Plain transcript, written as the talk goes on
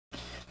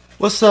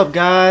What's up,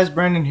 guys?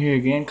 Brandon here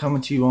again,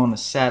 coming to you on a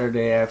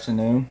Saturday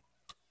afternoon.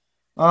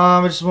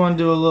 I just want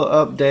to do a little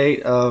update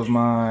of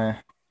my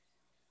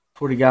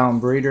 40-gallon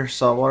breeder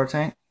saltwater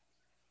tank.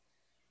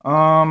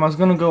 I was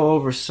gonna go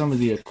over some of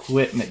the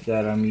equipment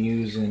that I'm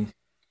using.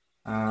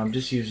 I'm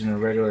just using a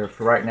regular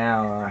for right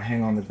now.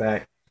 Hang on the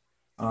back.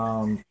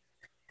 Um,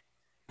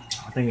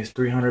 I think it's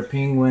 300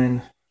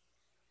 Penguin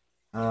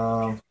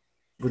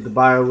with the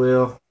bio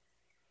wheel,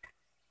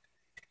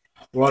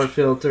 water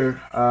filter.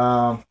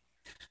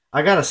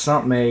 I got a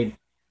sump made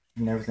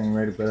and everything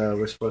ready, but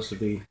we're supposed to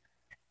be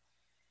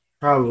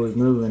probably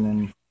moving,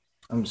 and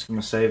I'm just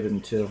gonna save it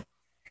until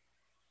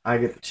I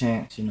get the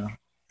chance.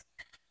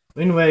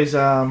 Anyways,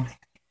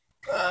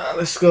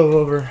 let's go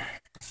over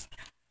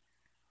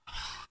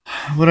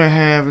what I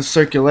have is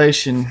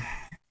circulation.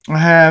 I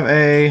have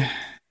a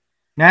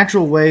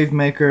natural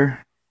wavemaker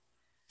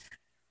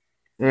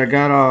that I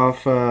got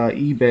off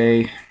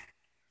eBay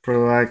for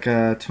like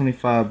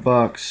 25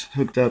 bucks,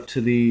 hooked up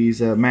to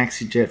these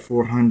maxi jet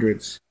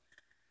 400s,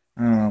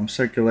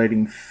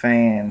 circulating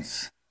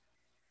fans.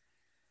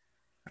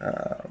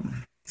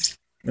 Um,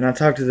 when I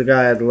talked to the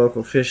guy at the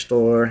local fish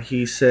store,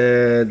 he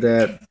said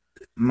that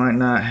might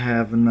not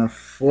have enough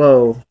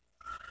flow,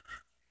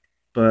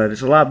 but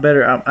it's a lot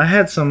better. I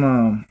had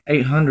some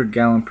 800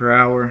 gallon per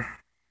hour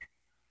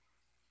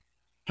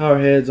power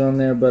heads on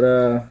there, but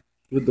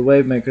with the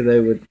wavemaker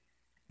they would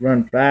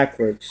run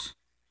backwards,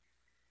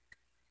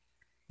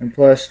 and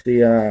plus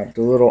the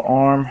little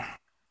arm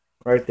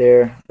right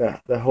there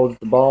that holds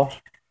the ball,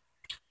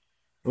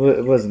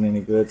 it wasn't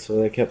any good, so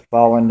they kept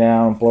falling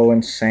down,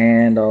 blowing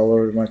sand all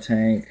over my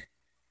tank.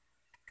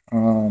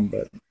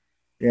 But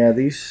yeah,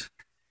 these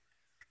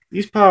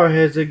power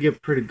heads, they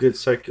get pretty good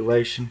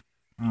circulation.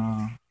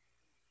 I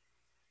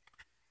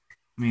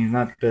mean,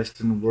 not the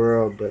best in the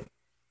world, but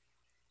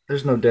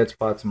there's no dead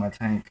spots in my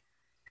tank,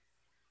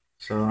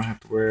 so I don't have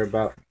to worry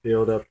about the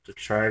build up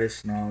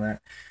detritus and all that.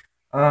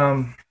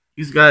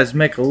 These guys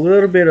make a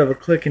little bit of a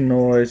clicking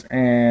noise,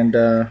 and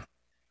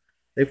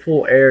they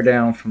pull air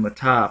down from the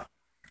top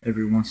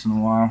every once in a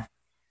while.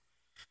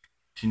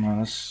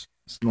 It's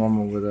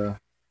normal with a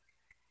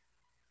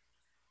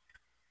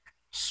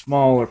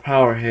smaller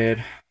power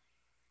head.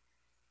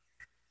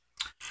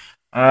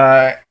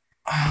 I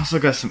also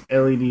got some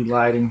LED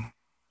lighting.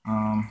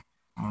 I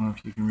don't know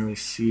if you can really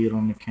see it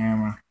on the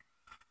camera,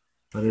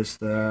 but it's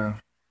the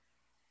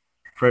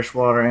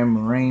freshwater and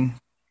marine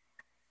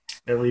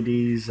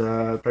LEDs,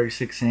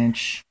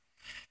 36-inch.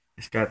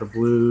 It's got the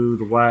blue,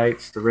 the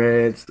whites, the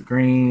reds, the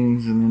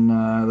greens, and then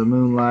the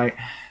moonlight.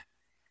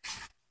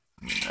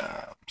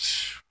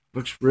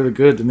 Looks really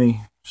good to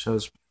me.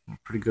 Shows a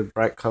pretty good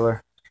bright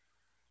color.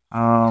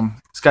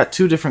 It's got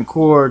two different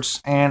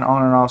cords and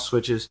on and off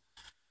switches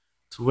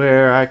to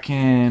where I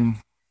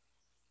can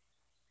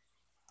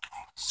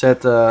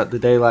set the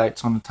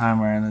daylights on the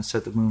timer and then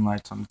set the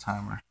moonlights on the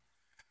timer.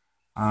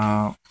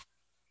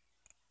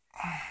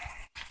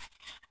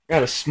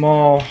 Got a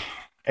small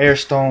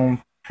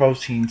Airstone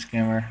protein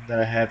skimmer that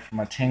I had for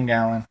my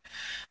 10-gallon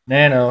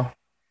nano,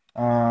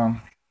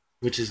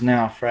 which is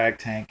now a frag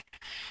tank.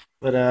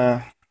 But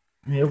I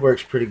mean, it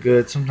works pretty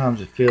good. Sometimes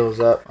it fills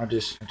up. I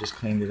just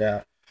cleaned it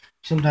out.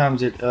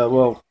 Sometimes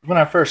well, when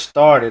I first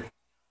started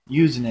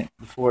using it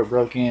before it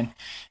broke in,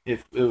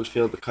 it would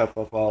fill the cup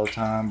up all the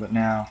time. But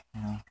now,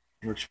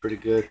 it works pretty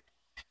good.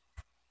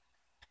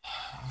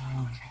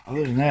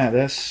 Other than that,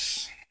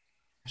 that's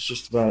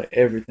just about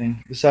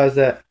everything. Besides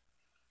that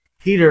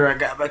heater I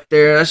got back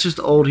there, that's just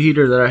the old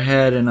heater that I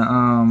had in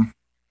a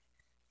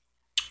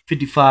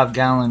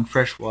 55-gallon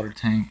freshwater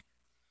tank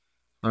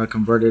that I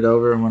converted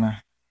over when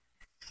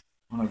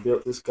I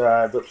built this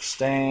guy. I built the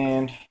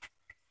stand.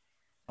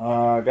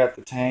 I got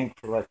the tank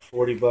for like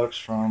 40 bucks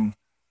from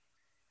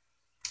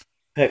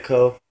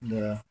Petco,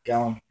 the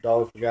dollar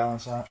per gallon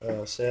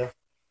sale.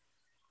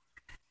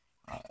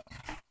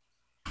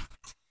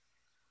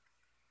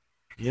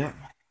 Yep,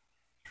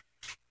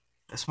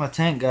 that's my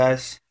tank,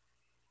 guys.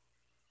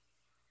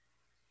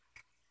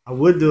 I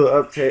would do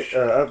an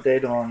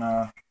update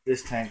on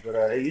this tank, but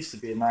it used to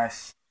be a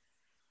nice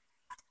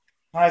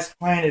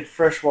planted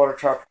freshwater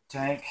tropical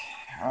tank.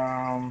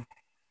 I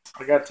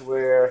got to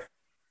where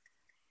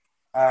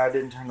I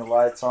didn't turn the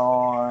lights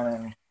on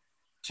and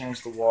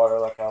change the water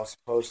like I was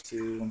supposed to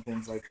and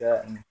things like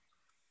that, and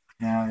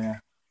now, yeah,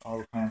 all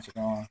the plants are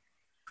gone,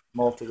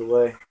 molted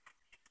away.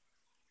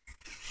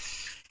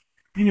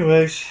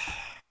 Anyways,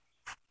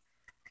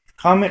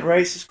 comment,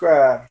 rate,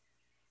 subscribe.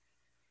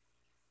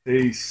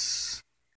 Peace.